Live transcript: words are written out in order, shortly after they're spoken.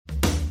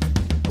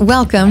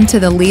Welcome to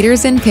the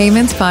Leaders in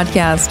Payments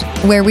podcast,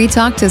 where we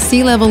talk to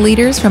C-level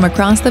leaders from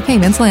across the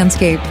payments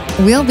landscape.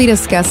 We'll be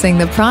discussing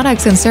the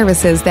products and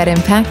services that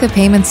impact the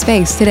payment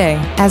space today,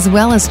 as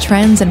well as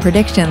trends and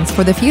predictions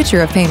for the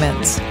future of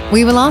payments.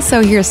 We will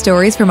also hear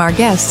stories from our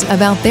guests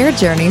about their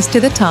journeys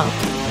to the top.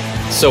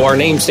 So our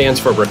name stands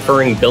for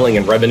Recurring Billing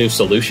and Revenue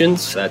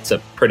Solutions. That's a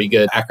pretty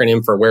good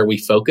acronym for where we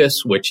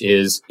focus, which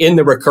is in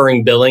the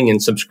recurring billing and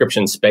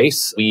subscription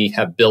space. We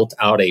have built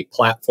out a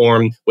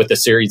platform with a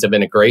series of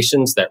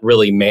integrations that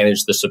really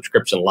manage the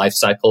subscription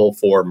lifecycle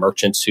for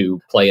merchants who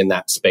play in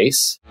that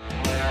space.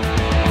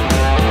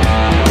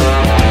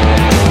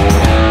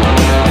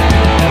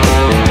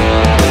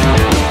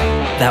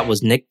 That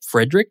was Nick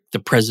Frederick, the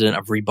president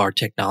of Rebar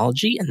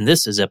Technology, and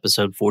this is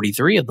episode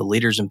 43 of the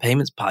Leaders in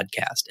Payments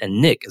podcast,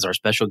 and Nick is our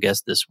special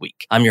guest this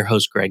week. I'm your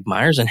host, Greg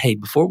Myers, and hey,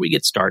 before we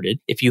get started,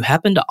 if you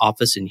happen to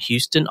office in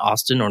Houston,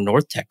 Austin, or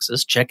North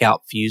Texas, check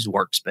out Fuse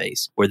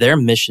Workspace, where their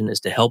mission is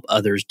to help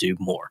others do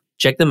more.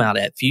 Check them out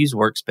at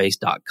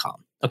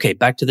fuseworkspace.com. Okay,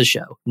 back to the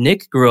show.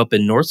 Nick grew up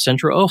in North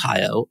Central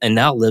Ohio and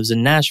now lives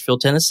in Nashville,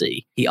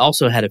 Tennessee. He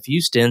also had a few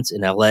stints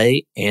in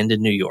LA and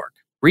in New York.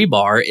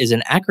 Rebar is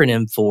an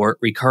acronym for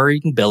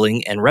Recurring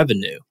Billing and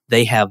Revenue.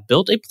 They have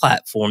built a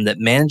platform that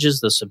manages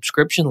the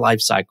subscription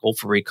lifecycle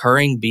for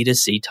recurring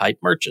B2C type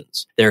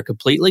merchants. They're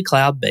completely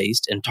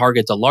cloud-based and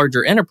target the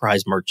larger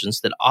enterprise merchants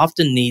that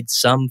often need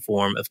some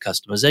form of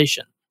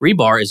customization.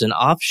 Rebar is an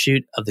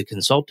offshoot of the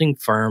consulting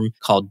firm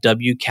called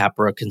W.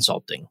 Capra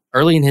Consulting.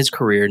 Early in his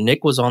career,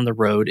 Nick was on the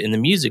road in the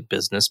music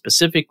business,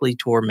 specifically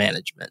tour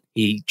management.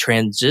 He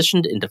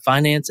transitioned into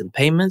finance and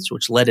payments,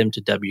 which led him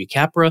to W.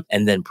 Capra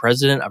and then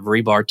president of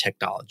Rebar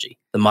Technology.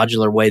 The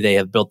modular way they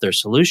have built their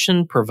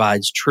solution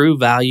provides true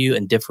value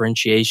and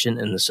differentiation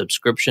in the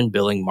subscription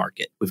billing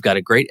market. We've got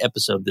a great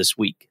episode this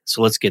week,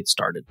 so let's get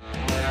started.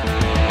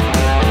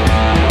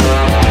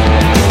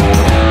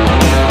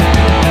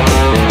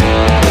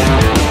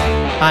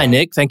 Hi,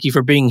 Nick. Thank you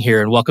for being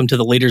here and welcome to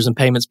the Leaders in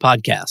Payments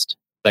podcast.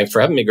 Thanks for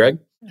having me, Greg.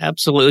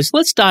 Absolutely. So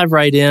let's dive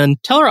right in.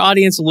 Tell our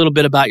audience a little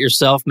bit about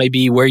yourself,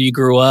 maybe where you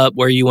grew up,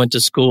 where you went to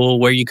school,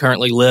 where you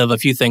currently live, a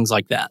few things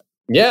like that.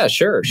 Yeah,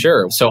 sure.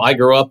 So I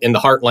grew up in the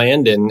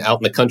heartland and out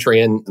in the country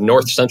in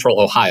North Central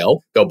Ohio.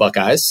 Go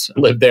Buckeyes.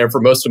 Lived there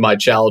for most of my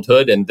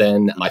childhood. And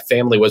then my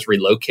family was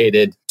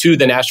relocated to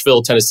the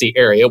Nashville, Tennessee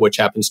area, which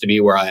happens to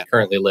be where I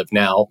currently live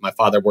now. My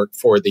father worked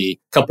for the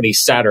company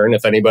Saturn,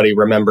 if anybody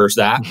remembers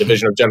that,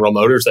 division of General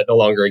Motors that no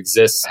longer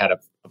exists, had a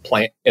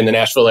plant in the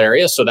Nashville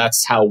area. So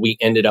that's how we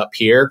ended up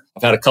here.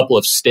 I've had a couple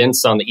of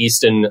stints on the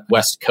east and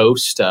west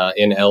coast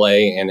in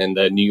LA and in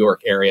the New York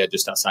area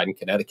just outside in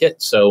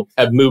Connecticut. So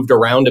I've moved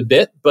around a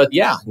bit, but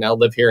yeah, now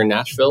live here in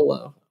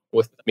Nashville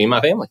with me and my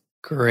family.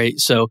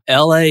 Great. So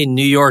LA,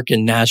 New York,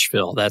 and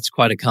Nashville, that's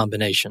quite a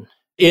combination.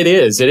 It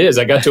is.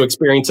 I got to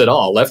experience it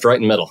all, left, right,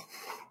 and middle.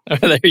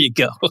 There you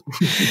go.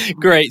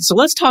 Great. So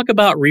let's talk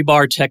about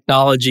Rebar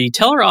Technology.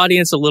 Tell our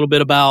audience a little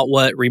bit about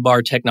what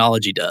Rebar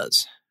Technology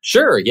does.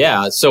 Sure.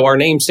 Yeah. So our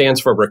name stands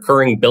for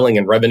Recurring Billing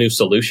and Revenue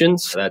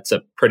Solutions. That's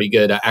a pretty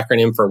good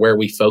acronym for where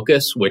we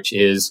focus, which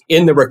is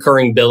in the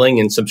recurring billing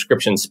and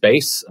subscription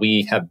space.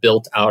 We have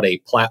built out a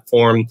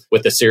platform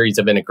with a series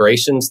of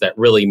integrations that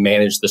really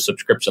manage the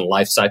subscription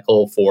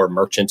lifecycle for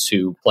merchants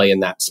who play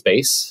in that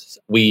space.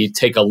 We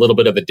take a little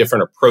bit of a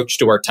different approach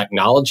to our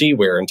technology.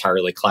 We're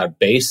entirely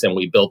cloud-based and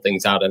we build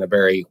things out in a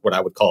very, what I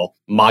would call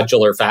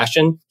modular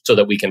fashion so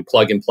that we can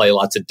plug and play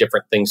lots of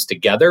different things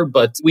together.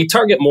 But we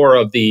target more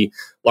of the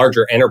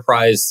larger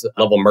enterprise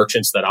level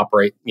merchants that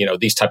operate,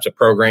 these types of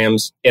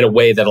programs in a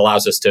way that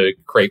allows us to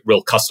create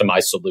real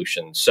customized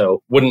solutions.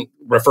 So wouldn't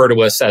refer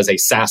to us as a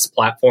SaaS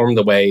platform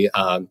the way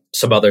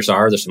some others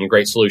are. There's some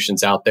great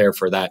solutions out there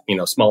for that,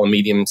 small and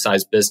medium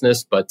sized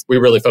business, but we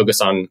really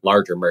focus on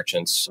larger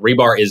merchants.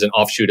 Rebar is an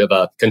offshoot of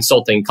a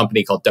consulting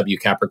company called W.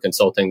 Capra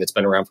Consulting that's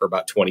been around for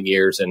about 20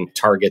 years and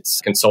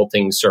targets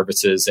consulting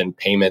services and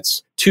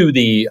payments to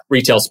the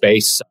retail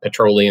space,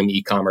 petroleum,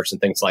 e-commerce,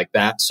 and things like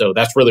that. So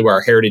that's really where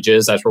our heritage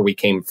is. That's where we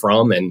came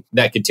from. And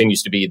that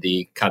continues to be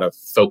the kind of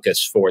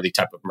focus for the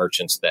type of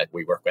merchants that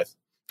we work with.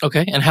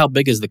 Okay. And how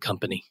big is the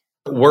company?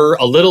 We're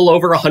a little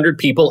over 100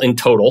 people in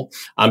total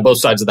on both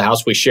sides of the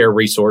house. We share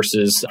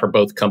resources for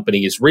both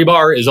companies.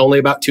 Rebar is only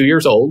about 2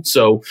 years old,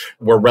 so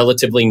we're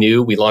relatively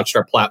new. We launched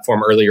our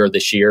platform earlier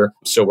this year,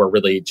 so we're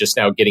really just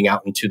now getting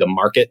out into the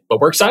market,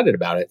 but we're excited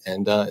about it,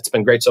 and it's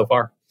been great so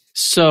far.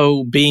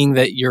 So being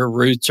that your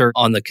roots are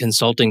on the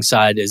consulting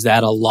side, is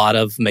that a lot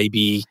of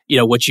maybe,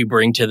 what you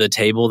bring to the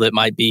table that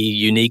might be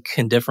unique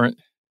and different?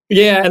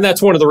 Yeah, and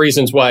that's one of the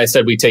reasons why I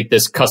said we take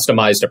this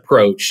customized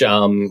approach.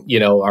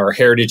 Our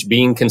heritage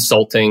being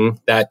consulting,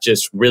 that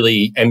just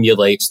really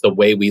emulates the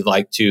way we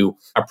like to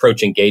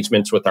approach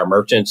engagements with our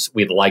merchants.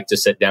 We'd like to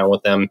sit down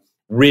with them,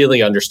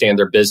 really understand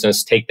their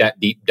business, take that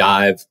deep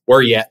dive. Where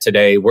are you at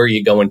today? Where are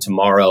you going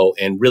tomorrow?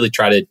 And really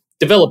try to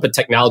develop a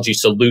technology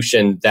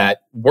solution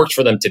that works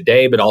for them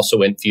today, but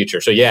also in future.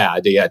 So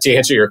to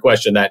answer your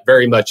question, that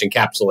very much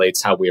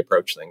encapsulates how we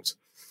approach things.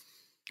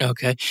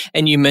 Okay.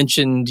 And you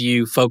mentioned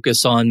you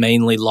focus on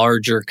mainly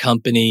larger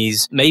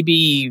companies.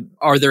 Maybe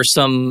are there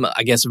some,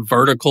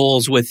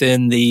 verticals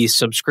within the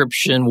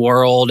subscription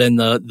world and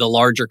the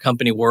larger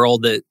company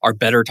world that are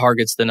better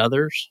targets than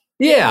others?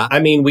 Yeah, I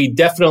mean, we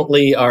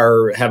definitely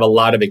have a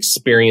lot of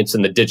experience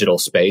in the digital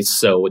space.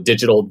 So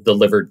digital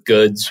delivered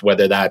goods,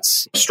 whether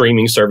that's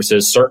streaming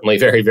services, certainly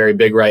very, very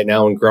big right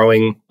now and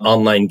growing,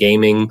 online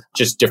gaming,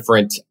 just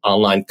different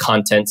online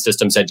content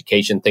systems,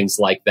 education, things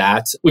like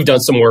that. We've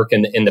done some work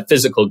in the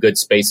physical goods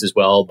space as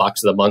well,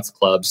 Box of the Month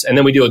clubs, and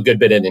then we do a good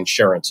bit in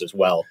insurance as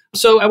well.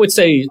 So I would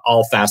say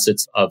all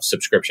facets of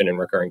subscription and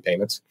recurring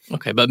payments.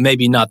 Okay, but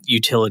maybe not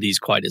utilities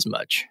quite as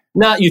much.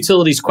 Not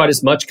utilities quite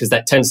as much because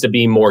that tends to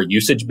be more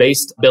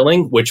usage-based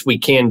billing, which we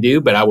can do,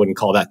 but I wouldn't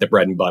call that the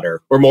bread and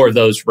butter. We're more of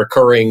those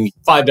recurring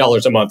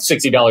 $5 a month,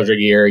 $60 a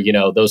year,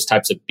 those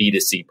types of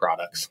B2C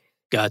products.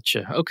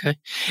 Gotcha. Okay.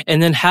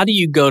 And then how do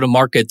you go to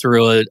market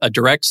through a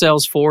direct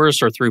sales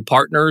force or through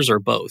partners or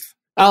both?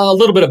 A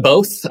little bit of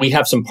both. We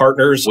have some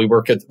partners. We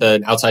work at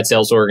an outside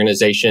sales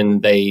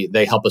organization.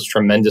 They help us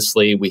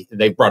tremendously.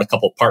 They've brought a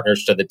couple of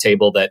partners to the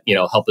table that,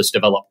 help us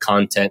develop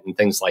content and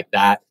things like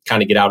that,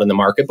 kind of get out in the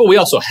market. But we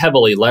also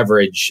heavily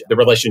leverage the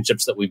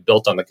relationships that we've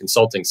built on the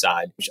consulting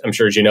side. I'm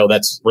sure as you know,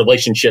 that's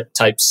relationship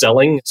type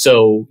selling.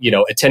 So,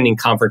 attending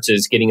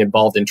conferences, getting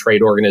involved in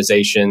trade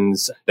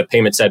organizations, the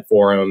Payments Ed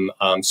Forum,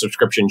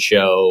 subscription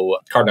show,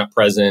 Card Not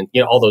Present,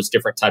 all those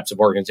different types of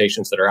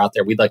organizations that are out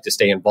there. We'd like to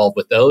stay involved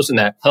with those, and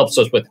that helps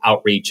us with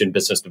outreach and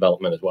business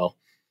development as well.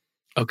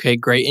 Okay,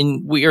 great.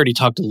 And we already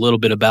talked a little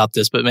bit about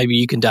this, but maybe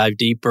you can dive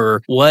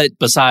deeper. What,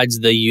 besides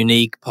the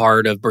unique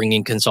part of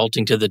bringing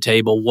consulting to the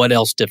table, what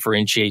else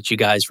differentiates you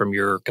guys from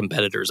your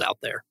competitors out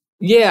there?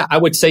 Yeah, I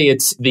would say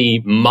it's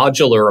the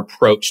modular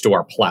approach to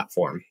our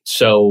platform.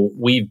 So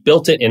we've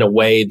built it in a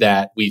way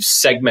that we've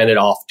segmented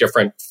off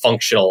different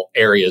functional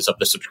areas of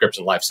the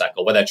subscription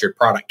lifecycle, whether that's your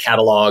product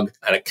catalog,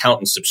 an account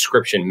and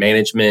subscription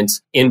management,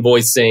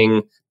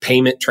 invoicing,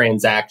 payment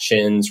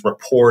transactions,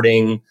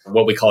 reporting,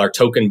 what we call our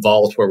token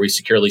vault, where we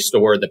securely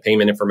store the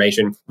payment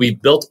information. We've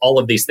built all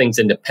of these things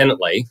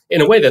independently in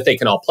a way that they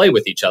can all play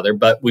with each other,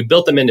 but we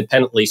built them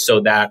independently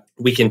so that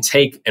we can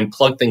take and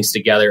plug things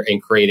together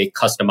and create a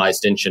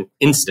customized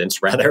instance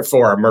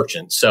for our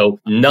merchants. So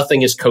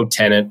nothing is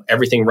co-tenant.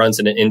 Everything runs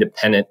in an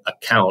independent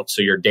account.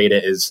 So your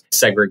data is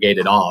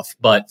segregated off.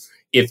 But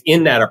if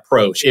in that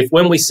approach, if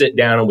when we sit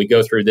down and we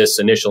go through this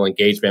initial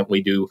engagement,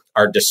 we do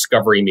our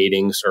discovery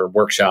meetings or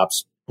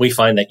workshops, we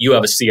find that you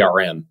have a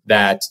CRM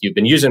that you've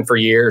been using for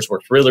years,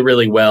 works really,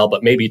 really well,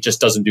 but maybe it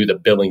just doesn't do the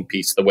billing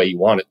piece the way you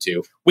want it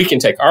to. We can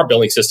take our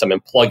billing system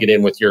and plug it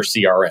in with your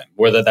CRM,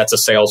 whether that's a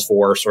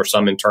Salesforce or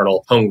some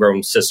internal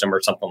homegrown system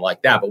or something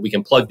like that. But we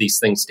can plug these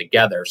things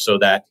together so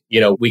that,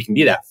 we can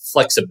be that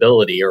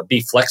flexibility or be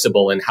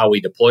flexible in how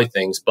we deploy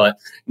things, but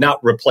not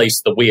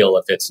replace the wheel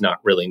if it's not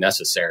really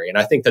necessary. And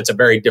I think that's a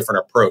very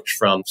different approach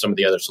from some of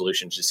the other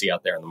solutions you see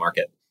out there in the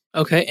market.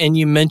 Okay. And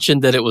you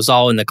mentioned that it was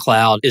all in the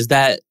cloud. Is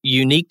that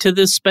unique to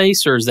this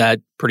space or is that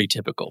pretty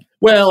typical?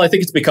 Well, I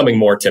think it's becoming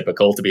more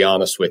typical, to be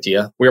honest with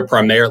you. We're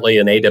primarily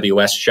an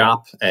AWS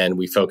shop and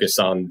we focus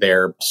on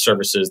their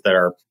services that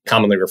are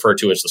commonly referred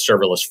to as the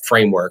serverless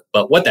framework.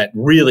 But what that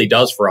really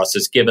does for us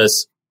is give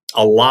us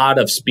a lot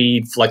of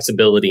speed,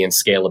 flexibility, and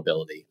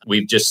scalability.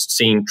 We've just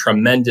seen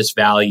tremendous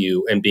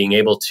value in being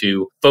able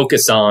to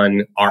focus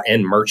on our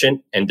end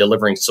merchant and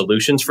delivering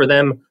solutions for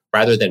them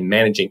rather than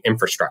managing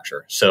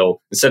infrastructure. So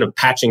instead of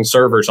patching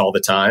servers all the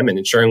time and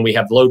ensuring we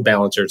have load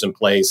balancers in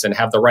place and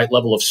have the right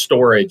level of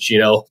storage,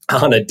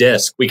 on a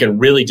disk, we can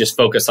really just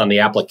focus on the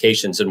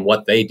applications and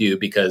what they do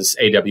because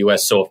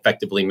AWS so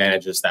effectively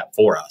manages that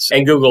for us.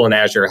 And Google and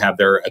Azure have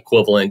their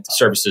equivalent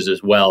services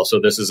as well. So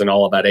this isn't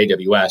all about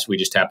AWS. We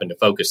just happen to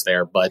focus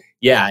there. But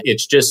yeah,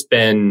 it's just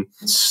been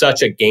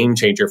such a game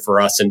changer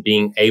for us in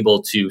being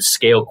able to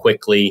scale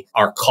quickly.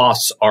 Our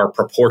costs are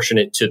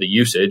proportionate to the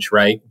usage,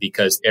 right?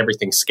 Because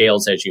everything scales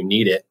as you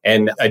need it.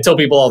 And I tell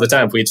people all the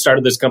time, if we had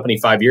started this company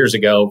 5 years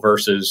ago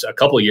versus a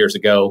couple of years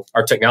ago,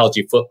 our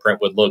technology footprint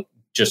would look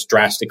just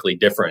drastically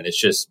different. It's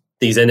just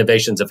these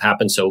innovations have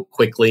happened so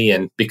quickly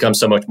and become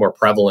so much more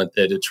prevalent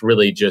that it's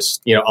really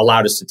just,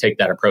 allowed us to take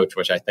that approach,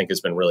 which I think has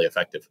been really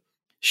effective.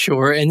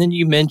 Sure. And then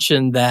you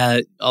mentioned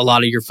that a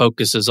lot of your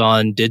focus is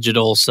on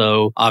digital,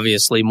 so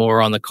obviously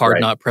more on the Card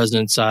Not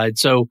Present side.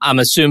 So I'm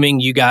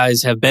assuming you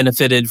guys have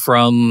benefited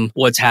from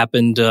what's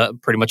happened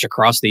pretty much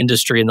across the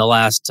industry in the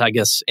last,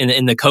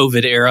 in the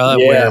COVID era,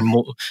 where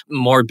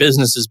more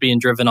business is being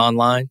driven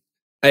online.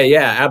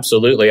 Yeah,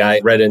 absolutely. I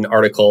read an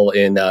article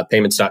in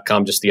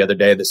payments.com just the other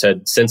day that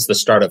said since the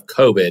start of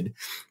COVID,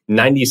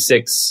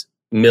 96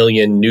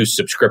 million new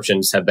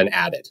subscriptions have been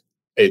added.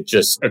 It's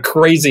just a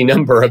crazy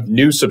number of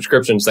new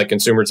subscriptions that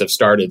consumers have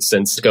started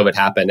since COVID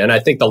happened. And I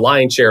think the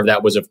lion's share of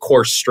that was, of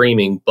course,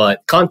 streaming,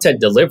 but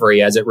content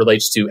delivery as it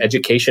relates to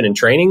education and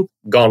training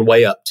gone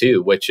way up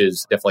too, which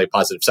is definitely a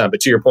positive sign. But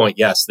to your point,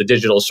 yes, the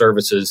digital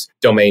services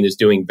domain is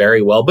doing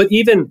very well. But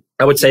even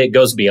I would say it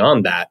goes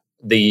beyond that.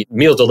 the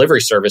meal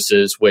delivery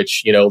services,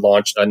 which,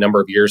 launched a number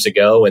of years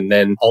ago. And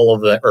then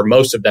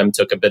most of them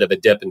took a bit of a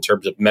dip in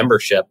terms of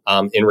membership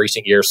in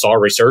recent years, saw a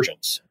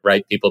resurgence,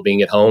 right? People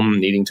being at home,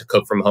 needing to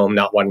cook from home,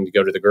 not wanting to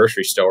go to the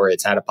grocery store.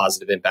 It's had a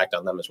positive impact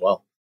on them as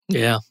well.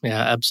 Yeah,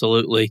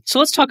 absolutely. So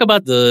let's talk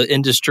about the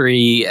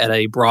industry at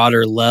a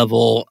broader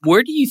level.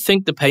 Where do you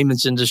think the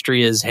payments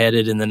industry is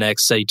headed in the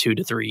next, say, 2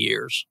 to 3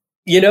 years?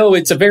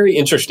 It's a very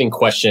interesting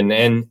question.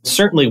 And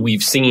certainly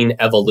we've seen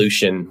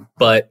evolution,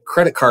 but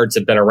credit cards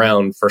have been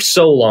around for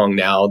so long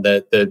now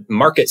that the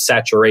market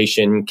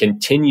saturation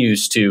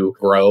continues to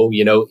grow.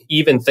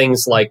 Even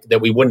things like that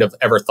we wouldn't have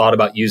ever thought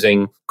about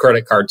using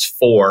credit cards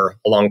for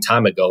a long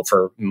time ago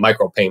for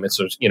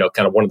micropayments was,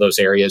 kind of one of those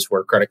areas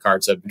where credit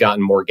cards have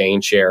gotten more gain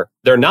share.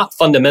 They're not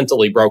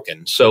fundamentally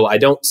broken. So I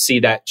don't see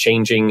that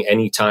changing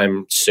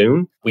anytime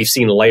soon. We've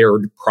seen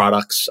layered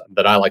products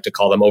that I like to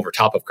call them over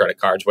top of credit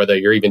cards, whether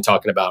you're even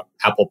talking about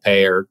Apple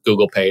Pay or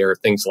Google Pay or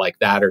things like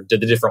that, or the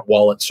different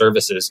wallet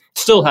services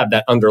still have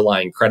that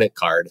underlying credit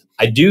card.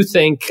 I do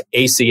think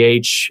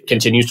ACH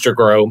continues to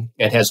grow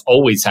and has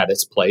always had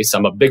its place.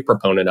 I'm a big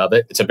proponent of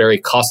it. It's a very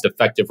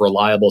cost-effective,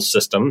 reliable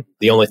system.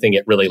 The only thing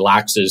it really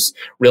lacks is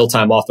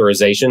real-time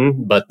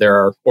authorization, but there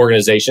are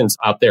organizations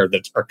out there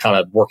that are kind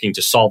of working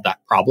to solve that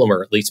problem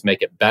or at least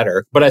make it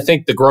better. But I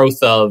think the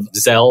growth of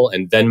Zelle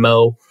and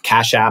Venmo,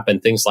 Cash App,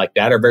 and things like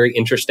that are very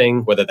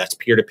interesting, whether that's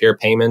peer-to-peer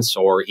payments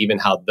or even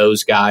how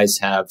those guys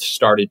have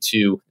started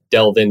to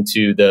delve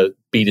into the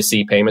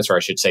B2C payments, or I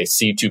should say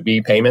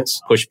C2B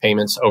payments, push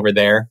payments over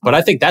there. But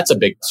I think that's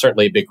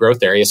certainly a big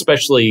growth area,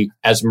 especially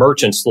as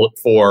merchants look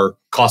for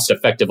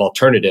cost-effective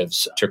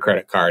alternatives to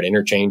credit card.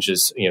 Interchange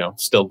is,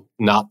 still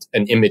not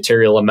an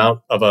immaterial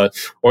amount of a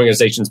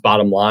organization's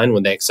bottom line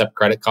when they accept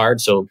credit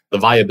cards. So the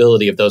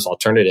viability of those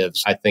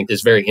alternatives, I think,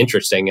 is very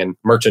interesting, and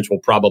merchants will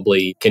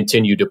probably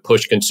continue to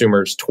push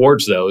consumers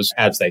towards those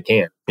as they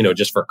can,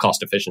 just for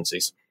cost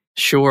efficiencies.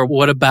 Sure.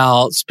 What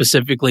about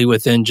specifically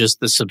within just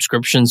the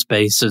subscription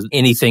space? Is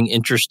anything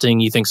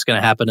interesting you think is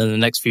going to happen in the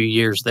next few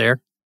years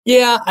there?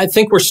 Yeah, I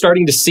think we're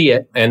starting to see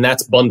it, and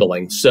that's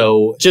bundling.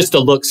 So just to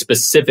look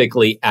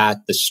specifically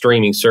at the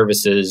streaming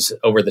services,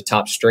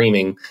 over-the-top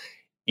streaming,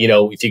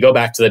 if you go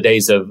back to the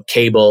days of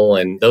cable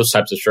and those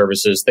types of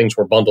services, things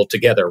were bundled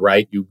together,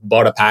 right? You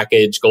bought a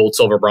package, gold,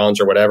 silver,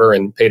 bronze, or whatever,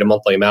 and paid a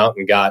monthly amount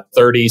and got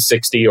 30,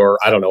 60, or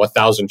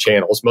 1,000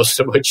 channels, most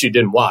of which you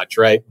didn't watch,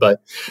 right?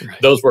 But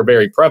those were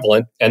very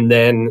prevalent. And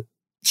then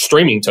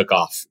streaming took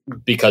off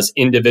because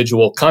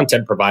individual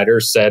content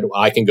providers said, well,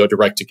 I can go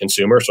direct to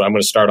consumer, so I'm going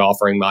to start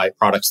offering my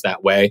products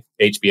that way.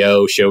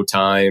 HBO,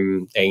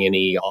 Showtime,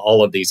 A&E,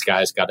 all of these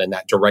guys got in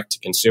that direct to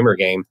consumer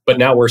game. But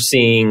now we're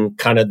seeing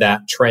kind of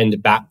that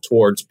trend back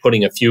towards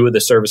putting a few of the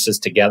services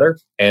together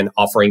and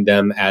offering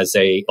them as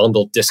a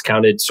bundled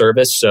discounted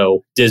service.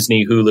 So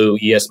Disney, Hulu,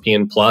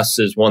 ESPN Plus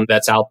is one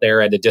that's out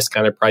there at a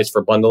discounted price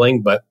for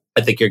bundling, but I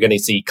think you're going to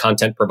see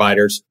content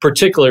providers,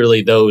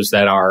 particularly those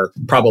that are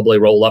probably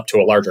roll up to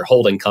a larger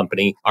holding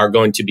company, are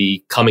going to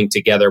be coming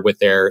together with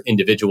their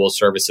individual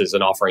services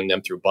and offering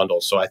them through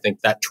bundles. So I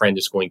think that trend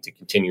is going to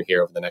continue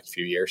here over the next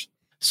few years.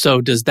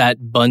 So does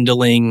that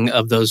bundling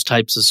of those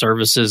types of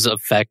services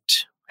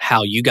affect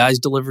how you guys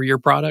deliver your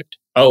product?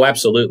 Oh,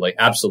 absolutely.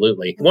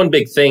 Absolutely. One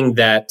big thing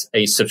that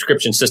a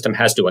subscription system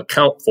has to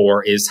account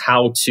for is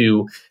how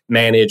to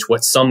manage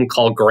what some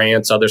call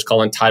grants, others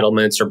call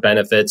entitlements or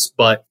benefits,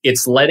 but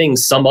it's letting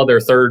some other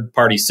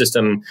third-party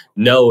system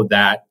know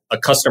that a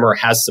customer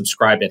has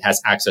subscribed and has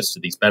access to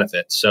these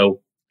benefits. So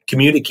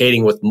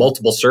communicating with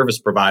multiple service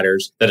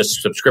providers that a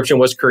subscription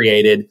was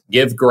created,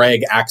 give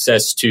Greg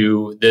access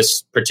to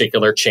this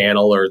particular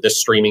channel or this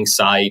streaming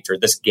site or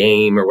this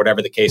game or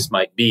whatever the case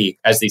might be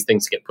as these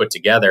things get put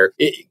together.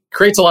 It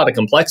creates a lot of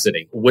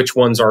complexity, which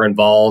ones are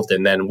involved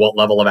and then what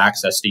level of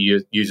access do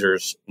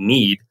users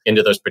need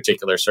into those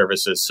particular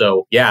services.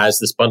 So yeah, as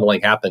this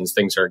bundling happens,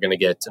 things are going to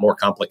get more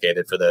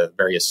complicated for the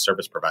various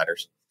service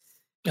providers.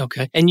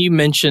 Okay. And you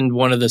mentioned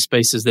one of the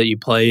spaces that you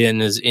play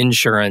in is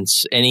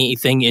insurance.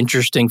 Anything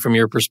interesting from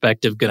your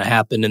perspective going to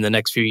happen in the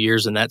next few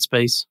years in that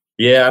space?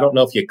 Yeah, I don't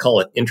know if you call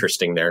it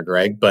interesting there,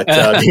 Greg, but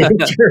the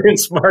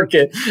insurance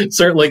market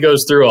certainly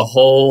goes through a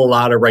whole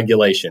lot of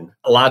regulation,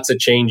 lots of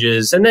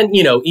changes. And then,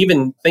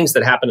 even things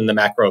that happen in the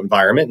macro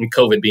environment, and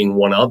COVID being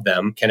one of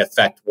them, can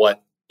affect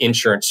what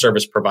insurance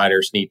service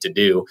providers need to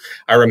do.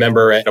 I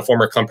remember at a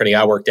former company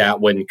I worked at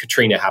when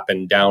Katrina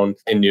happened down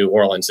in New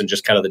Orleans and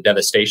just kind of the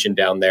devastation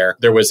down there.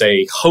 There was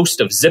a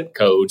host of zip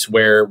codes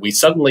where we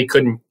suddenly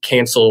couldn't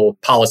cancel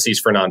policies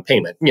for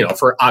non-payment,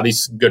 for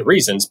obvious good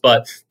reasons.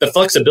 But the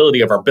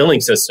flexibility of our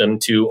billing system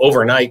to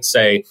overnight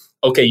say,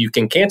 okay, you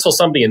can cancel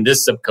somebody in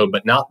this zip code,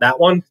 but not that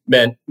one,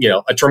 meant,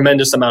 a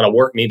tremendous amount of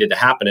work needed to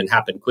happen and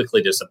happen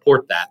quickly to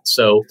support that.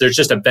 So there's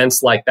just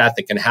events like that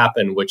can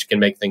happen, which can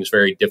make things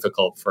very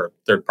difficult for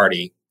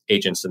third-party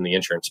agents in the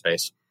insurance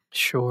space.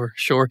 Sure.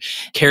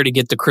 Care to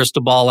get the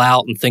crystal ball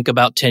out and think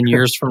about 10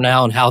 years from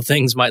now and how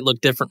things might look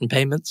different in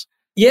payments?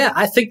 Yeah,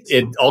 I think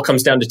it all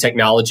comes down to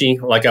technology.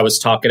 Like I was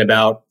talking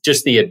about,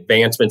 just the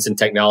advancements in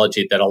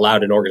technology that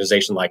allowed an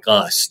organization like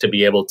us to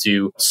be able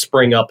to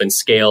spring up and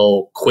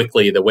scale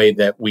quickly the way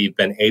that we've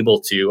been able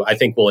to, I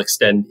think will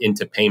extend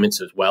into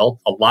payments as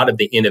well. A lot of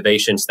the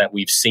innovations that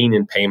we've seen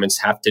in payments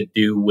have to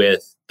do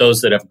with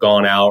those that have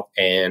gone out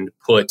and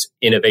put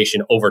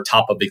innovation over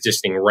top of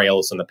existing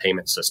rails in the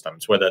payment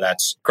systems, whether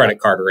that's credit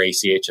card or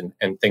ACH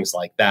and things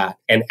like that.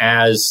 And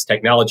as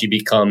technology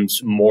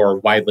becomes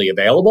more widely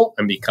available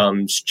and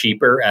becomes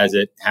cheaper, as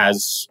it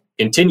has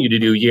continued to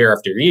do year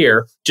after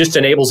year, just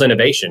enables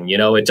innovation. You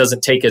know, it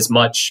doesn't take as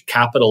much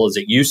capital as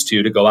it used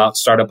to go out,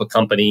 start up a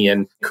company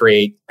and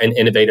create an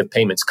innovative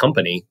payments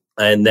company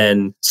and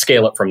then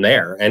scale it from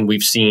there. And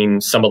we've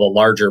seen some of the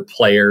larger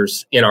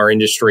players in our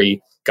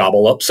industry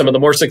gobble up some of the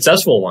more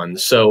successful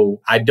ones.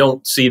 So I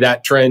don't see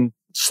that trend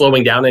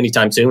slowing down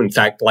anytime soon. In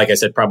fact, like I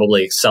said,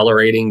 probably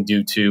accelerating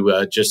due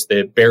to just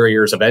the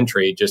barriers of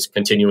entry just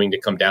continuing to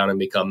come down and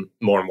become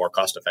more and more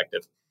cost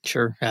effective.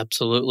 Sure,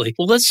 absolutely.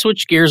 Well, let's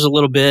switch gears a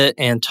little bit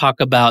and talk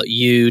about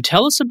you.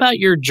 Tell us about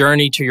your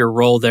journey to your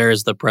role there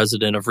as the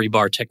president of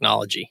Rebar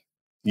Technology.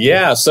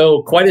 Yeah,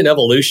 so quite an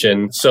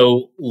evolution.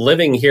 So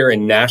living here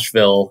in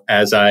Nashville,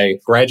 as I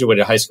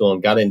graduated high school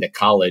and got into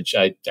college,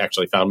 I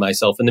actually found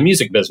myself in the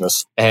music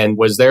business and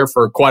was there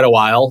for quite a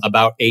while,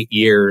 about 8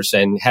 years,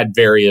 and had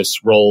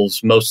various roles,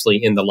 mostly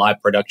in the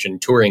live production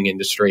touring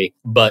industry.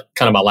 But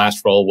kind of my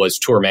last role was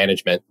tour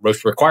management,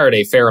 which required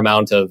a fair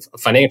amount of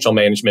financial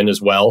management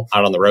as well,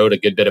 out on the road, a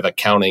good bit of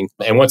accounting.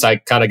 And once I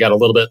kind of got a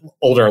little bit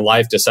older in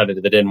life, decided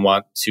that I didn't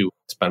want to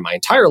spend my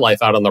entire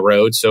life out on the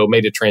road. So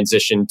made a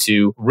transition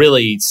to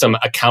really some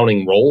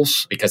accounting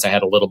roles because I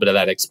had a little bit of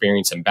that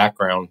experience and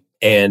background.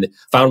 And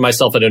found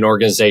myself at an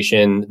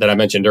organization that I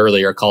mentioned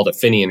earlier called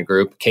Affinion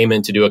Group. Came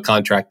in to do a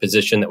contract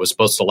position that was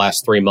supposed to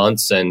last 3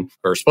 months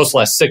or supposed to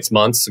last 6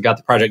 months. Got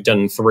the project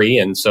done in 3.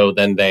 And so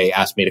then they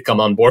asked me to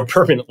come on board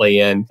permanently.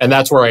 And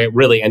that's where I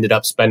really ended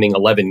up spending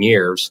 11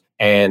 years.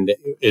 And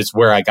is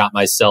where I got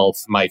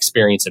myself my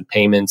experience in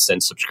payments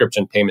and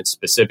subscription payments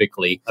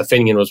specifically.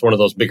 Affinion was one of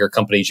those bigger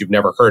companies you've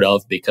never heard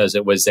of because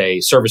it was a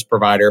service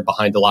provider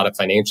behind a lot of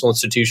financial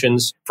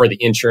institutions for the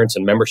insurance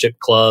and membership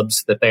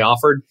clubs that they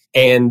offered.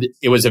 And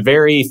it was a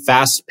very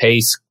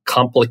fast-paced,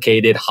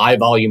 complicated,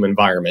 high-volume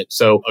environment.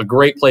 So a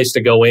great place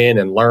to go in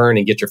and learn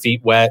and get your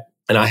feet wet.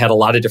 And I had a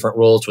lot of different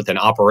roles within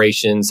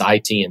operations,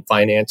 IT, and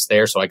finance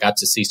there. So I got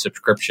to see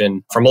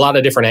subscription from a lot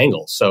of different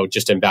angles. So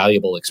just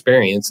invaluable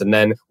experience. And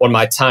then when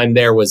my time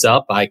there was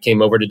up, I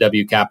came over to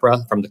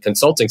WCAPRA from the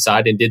consulting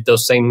side and did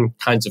those same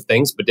kinds of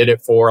things, but did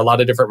it for a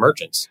lot of different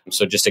merchants.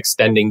 So just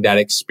extending that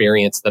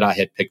experience that I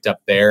had picked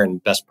up there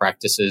and best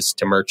practices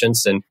to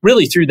merchants. And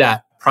really through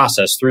that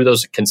process, through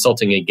those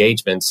consulting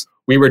engagements,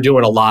 we were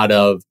doing a lot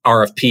of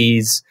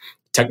RFPs,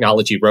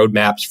 technology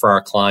roadmaps for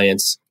our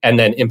clients, and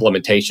then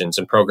implementations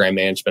and program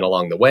management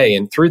along the way.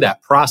 And through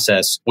that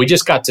process, we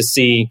just got to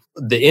see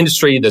the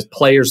industry, the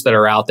players that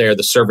are out there,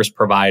 the service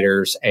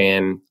providers,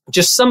 and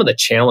just some of the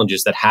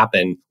challenges that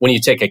happen when you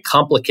take a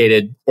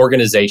complicated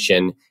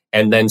organization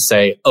and then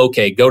say,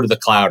 okay, go to the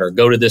cloud or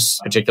go to this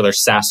particular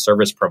SaaS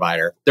service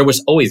provider. There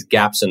was always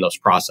gaps in those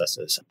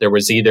processes. There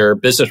was either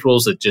business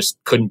rules that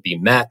just couldn't be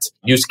met,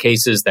 use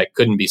cases that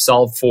couldn't be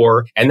solved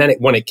for. And then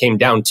when it came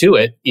down to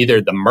it,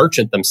 either the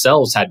merchant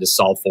themselves had to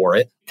solve for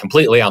it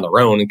completely on their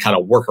own and kind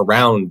of work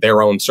around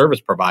their own service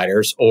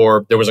providers,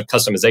 or there was a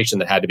customization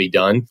that had to be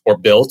done or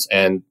built.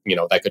 And,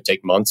 that could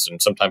take months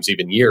and sometimes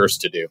even years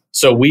to do.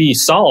 So we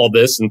saw all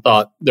this and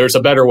thought there's a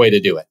better way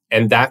to do it.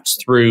 And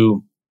that's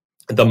through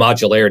the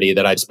modularity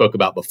that I spoke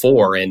about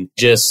before, and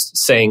just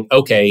saying,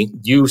 okay,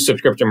 you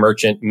subscription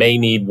merchant may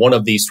need one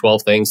of these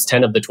 12 things,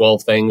 10 of the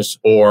 12 things,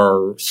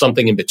 or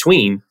something in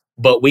between,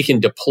 but we can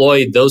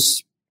deploy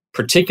those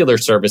particular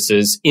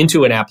services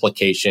into an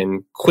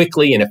application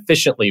quickly and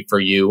efficiently for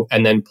you,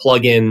 and then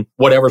plug in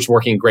whatever's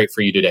working great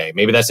for you today.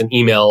 Maybe that's an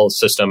email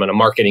system and a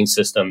marketing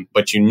system,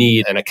 but you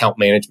need an account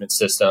management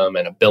system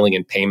and a billing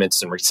and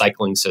payments and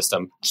recycling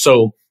system.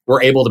 So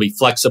we're able to be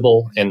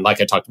flexible. And like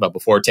I talked about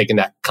before, taking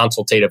that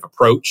consultative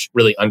approach,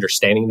 really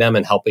understanding them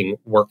and helping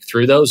work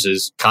through those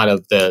is kind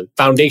of the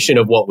foundation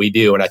of what we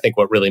do. And I think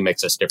what really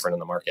makes us different in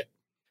the market.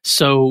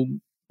 So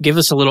give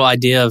us a little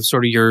idea of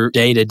sort of your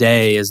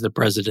day-to-day as the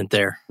president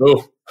there.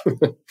 Oh,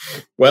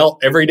 well,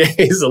 every day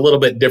is a little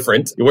bit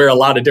different. You wear a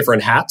lot of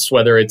different hats,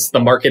 whether it's the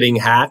marketing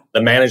hat,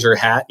 the manager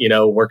hat,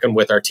 working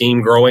with our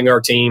team, growing our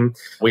team.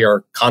 We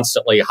are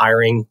constantly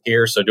hiring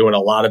here, so doing a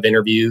lot of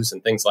interviews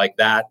and things like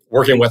that,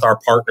 working with our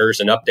partners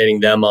and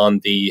updating them on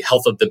the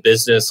health of the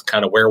business,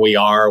 kind of where we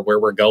are, where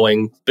we're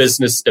going,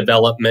 business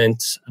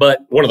development.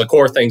 But one of the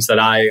core things that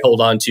I hold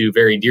on to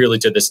very dearly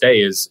to this day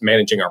is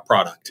managing our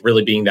product,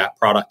 really being that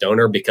product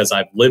owner, because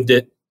I've lived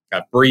it,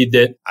 I've breathed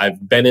it,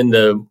 I've been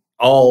in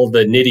all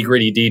the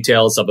nitty-gritty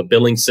details of a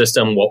billing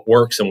system, what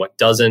works and what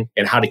doesn't,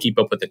 and how to keep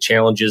up with the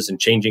challenges and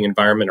changing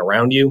environment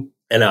around you.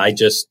 And I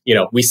just,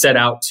 we set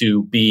out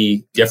to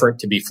be different,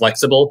 to be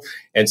flexible.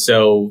 And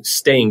so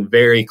staying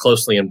very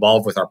closely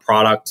involved with our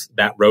product,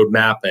 that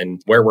roadmap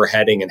and where we're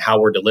heading and how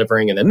we're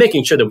delivering, and then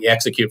making sure that we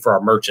execute for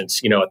our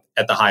merchants,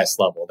 at the highest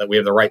level, that we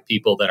have the right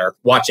people that are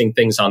watching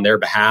things on their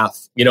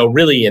behalf,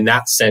 really in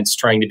that sense,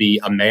 trying to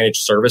be a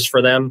managed service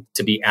for them,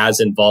 to be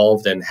as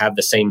involved and have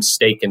the same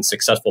stake in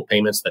successful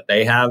payments that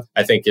they have,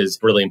 I think is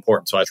really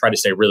important. So I try to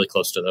stay really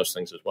close to those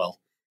things as well.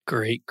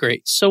 Great.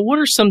 So what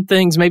are some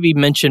things, maybe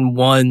mention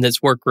one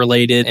that's work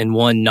related and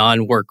one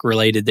non-work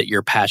related that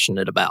you're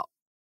passionate about?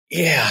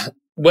 Yeah.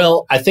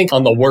 Well, I think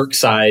on the work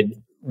side,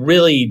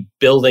 really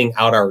building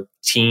out our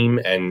team,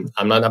 and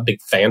I'm not a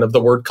big fan of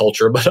the word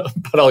culture, but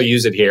I'll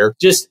use it here.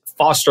 Just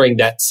fostering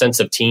that sense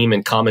of team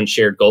and common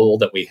shared goal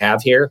that we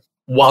have here,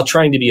 while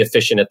trying to be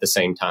efficient at the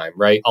same time,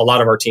 right? A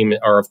lot of our team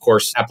are, of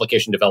course,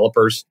 application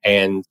developers,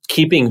 and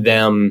keeping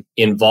them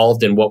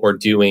involved in what we're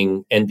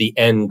doing and the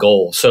end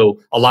goal. So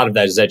a lot of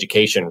that is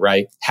education,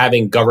 right?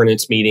 Having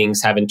governance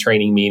meetings, having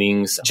training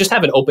meetings, just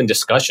having open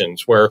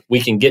discussions where we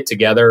can get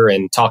together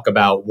and talk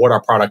about what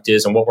our product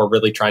is and what we're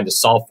really trying to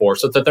solve for,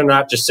 so that they're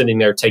not just sitting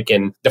there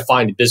taking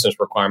defined business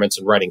requirements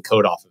and writing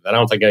code off of it. I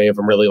don't think any of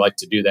them really like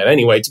to do that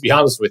anyway, to be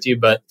honest with you,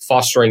 but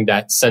fostering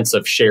that sense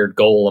of shared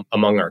goal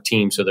among our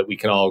team so that we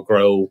can all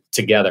grow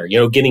together,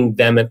 getting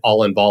them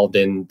all involved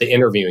in the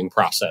interviewing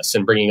process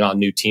and bringing on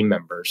new team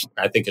members.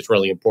 I think it's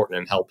really important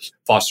and helps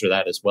foster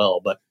that as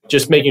well. But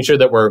just making sure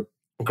that we're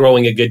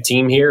growing a good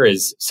team here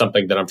is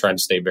something that I'm trying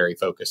to stay very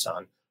focused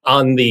on.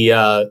 On the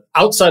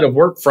outside of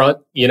work front,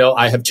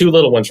 I have two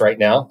little ones right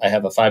now. I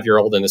have a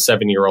 5-year-old and a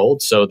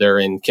 7-year-old. So they're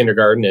in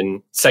kindergarten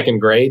and second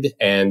grade.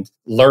 And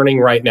learning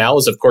right now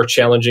is, of course,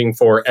 challenging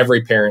for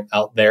every parent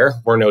out there.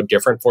 We're no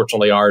different.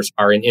 Fortunately, ours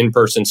are in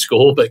in-person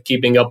school, but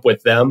keeping up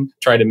with them,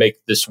 trying to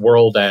make this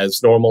world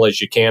as normal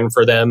as you can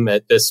for them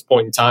at this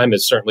point in time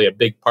is certainly a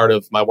big part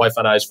of my wife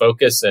and I's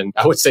focus. And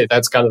I would say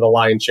that's kind of the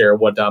lion's share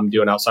of what I'm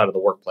doing outside of the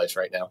workplace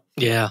right now.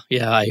 Yeah,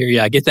 I hear you.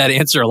 I get that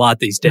answer a lot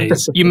these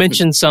days. You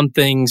mentioned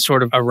something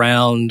sort of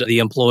around the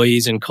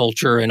employees and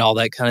culture and all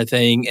that kind of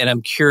thing. And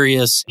I'm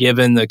curious,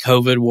 given the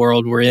COVID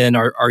world we're in,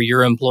 are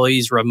your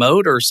employees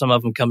remote or some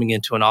of them coming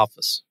into an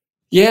office?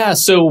 Yeah.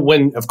 So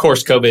when, of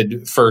course,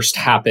 COVID first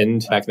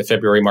happened back in the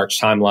February, March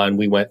timeline,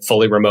 we went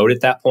fully remote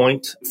at that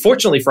point.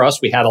 Fortunately for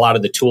us, we had a lot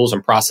of the tools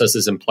and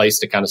processes in place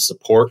to kind of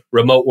support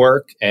remote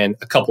work. And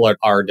a couple of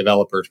our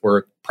developers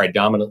were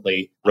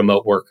predominantly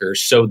remote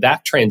workers. So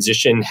that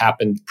transition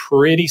happened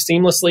pretty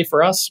seamlessly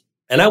for us.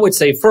 And I would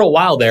say for a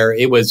while there,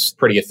 it was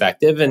pretty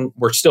effective and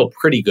we're still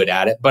pretty good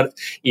at it. But,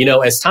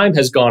 as time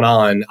has gone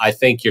on, I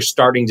think you're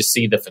starting to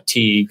see the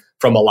fatigue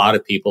from a lot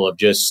of people of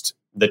just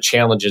the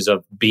challenges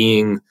of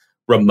being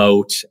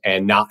remote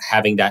and not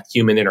having that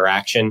human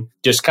interaction,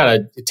 just kind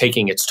of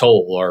taking its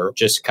toll or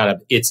just kind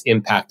of its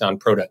impact on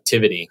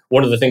productivity.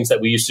 One of the things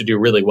that we used to do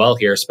really well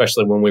here,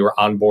 especially when we were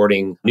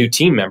onboarding new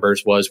team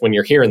members, was when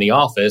you're here in the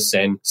office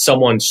and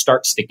someone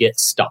starts to get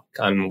stuck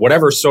on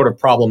whatever sort of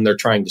problem they're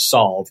trying to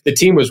solve, the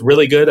team was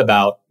really good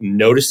about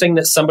noticing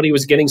that somebody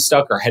was getting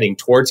stuck or heading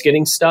towards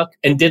getting stuck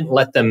and didn't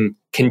let them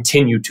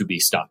continue to be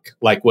stuck,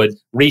 like would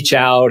reach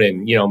out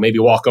and, maybe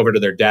walk over to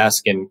their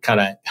desk and kind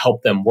of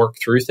help them work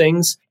through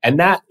things. And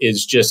that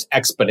is just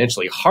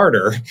exponentially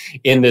harder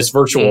in this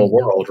virtual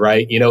world,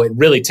 right? It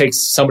really takes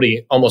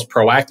somebody almost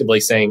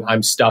proactively saying,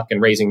 I'm stuck,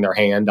 and raising their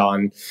hand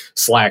on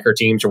Slack or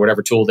Teams or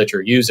whatever tool that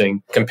you're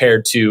using,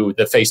 compared to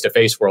the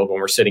face-to-face world when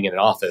we're sitting in an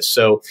office.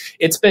 So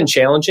it's been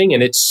challenging,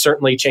 and it's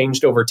certainly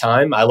changed over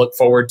time. I look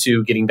forward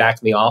to getting back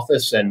in the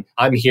office, and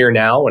I'm here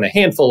now, and a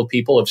handful of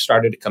people have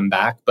started to come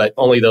back, but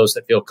only those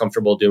that feel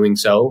comfortable doing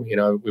so.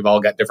 We've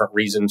all got different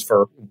reasons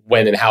for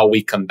when and how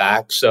we come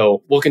back.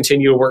 So we'll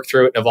continue to work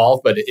through it and evolve,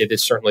 but it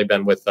has certainly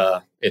been with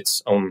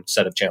its own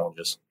set of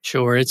challenges.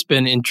 Sure. It's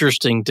been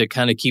interesting to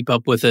kind of keep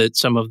up with it.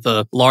 Some of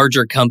the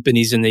larger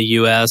companies in the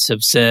U.S.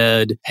 have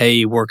said,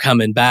 hey, we're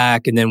coming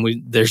back. And then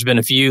there's been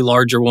a few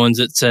larger ones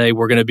that say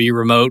we're going to be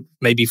remote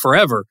maybe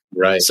forever.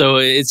 Right. So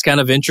it's kind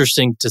of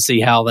interesting to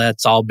see how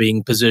that's all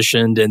being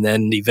positioned. And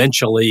then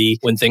eventually,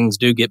 when things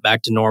do get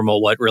back to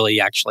normal, what really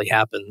actually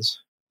happens.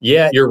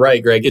 Yeah, you're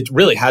right, Greg. It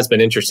really has been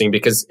interesting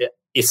because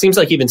it seems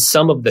like even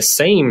some of the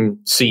same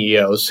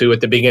CEOs who at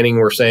the beginning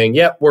were saying,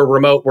 yep, we're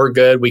remote, we're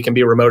good, we can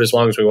be remote as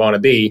long as we want to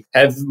be,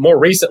 have more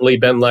recently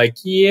been like,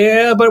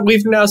 yeah, but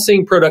we've now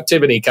seen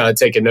productivity kind of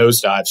take a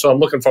nosedive. So I'm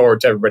looking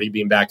forward to everybody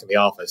being back in the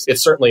office.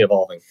 It's certainly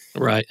evolving.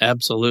 Right,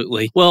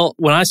 absolutely. Well,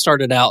 when I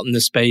started out in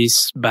the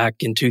space back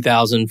in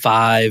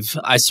 2005,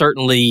 I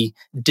certainly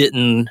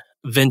didn't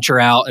venture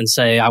out and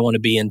say, I want to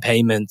be in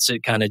payments.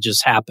 It kind of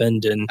just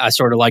happened. And I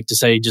sort of like to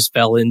say just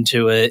fell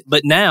into it.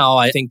 But now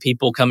I think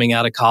people coming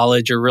out of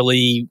college are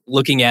really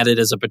looking at it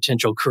as a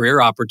potential career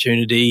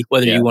opportunity,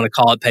 whether you want to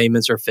call it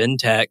payments or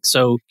fintech.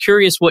 So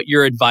curious what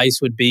your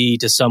advice would be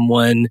to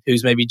someone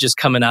who's maybe just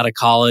coming out of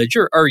college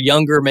or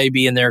younger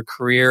maybe in their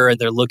career and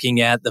they're looking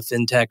at the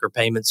fintech or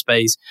payment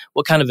space.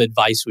 What kind of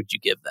advice would you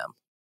give them?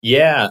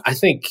 Yeah, I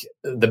think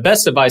the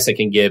best advice I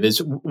can give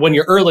is when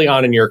you're early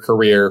on in your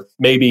career,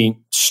 maybe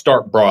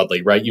start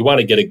broadly, right? You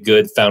want to get a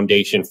good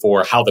foundation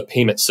for how the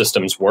payment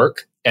systems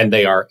work. And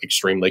they are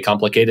extremely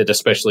complicated,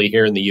 especially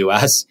here in the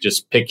US.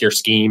 Just pick your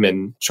scheme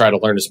and try to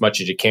learn as much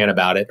as you can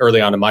about it.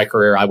 Early on in my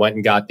career, I went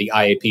and got the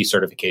IAP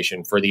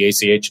certification for the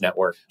ACH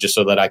network just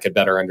so that I could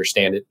better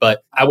understand it.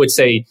 But I would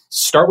say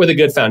start with a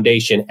good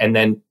foundation and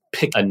then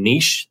pick a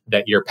niche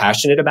that you're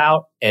passionate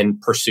about and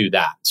pursue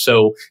that.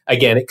 So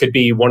again, it could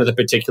be one of the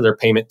particular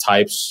payment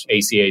types,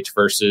 ACH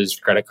versus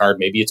credit card.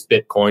 Maybe it's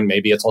Bitcoin,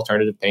 maybe it's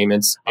alternative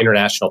payments,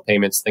 international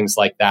payments, things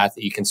like that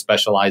you can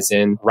specialize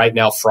in. Right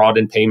now, fraud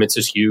in payments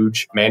is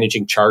huge.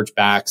 Managing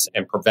chargebacks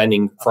and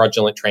preventing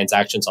fraudulent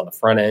transactions on the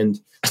front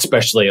end,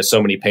 especially as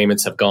so many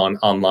payments have gone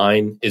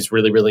online, is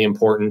really, really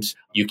important.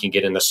 You can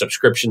get in the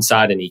subscription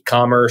side and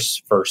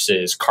e-commerce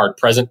versus card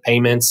present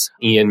payments,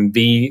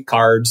 EMV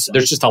cards.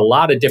 There's just a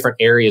lot of different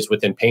areas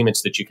within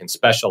payments that you can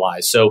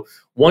specialize. So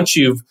once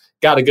you've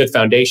got a good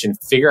foundation,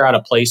 figure out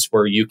a place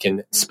where you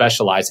can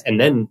specialize and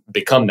then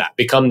become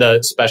the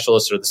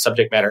specialist or the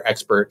subject matter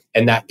expert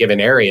in that given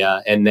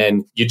area. And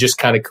then you just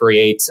kind of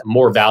create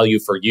more value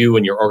for you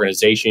and your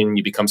organization.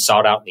 You become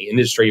sought out in the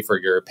industry for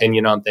your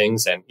opinion on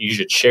things, and you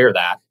should share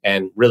that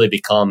and really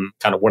become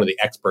kind of one of the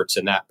experts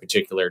in that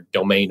particular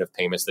domain of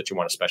payments that you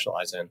want to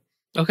specialize in.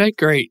 Okay,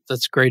 great.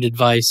 That's great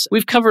advice.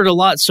 We've covered a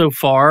lot so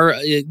far,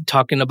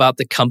 talking about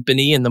the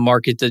company and the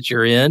market that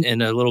you're in,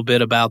 and a little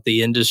bit about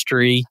the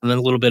industry, and then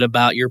a little bit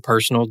about your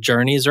personal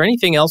journey. Is there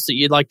anything else that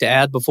you'd like to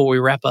add before we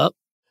wrap up?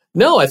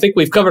 No, I think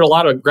we've covered a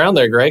lot of ground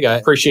there, Greg. I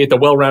appreciate the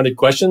well-rounded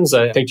questions.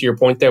 I think to your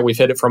point there, we've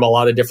hit it from a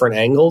lot of different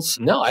angles.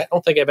 No, I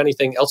don't think I have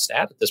anything else to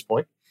add at this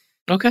point.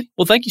 Okay.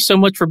 Well, thank you so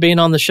much for being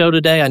on the show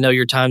today. I know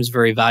your time is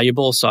very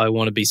valuable, so I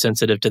want to be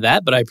sensitive to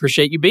that, but I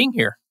appreciate you being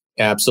here.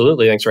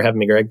 Absolutely. Thanks for having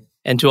me, Greg.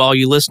 And to all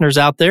you listeners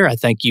out there, I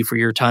thank you for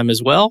your time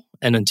as well.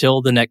 And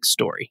until the next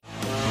story.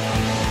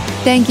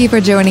 Thank you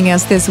for joining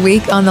us this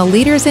week on the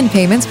Leaders in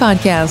Payments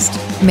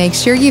podcast. Make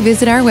sure you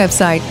visit our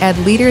website at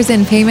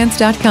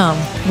leadersinpayments.com,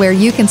 where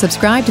you can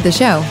subscribe to the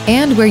show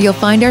and where you'll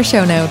find our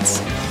show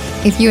notes.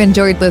 If you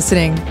enjoyed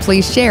listening,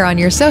 please share on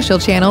your social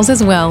channels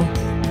as well.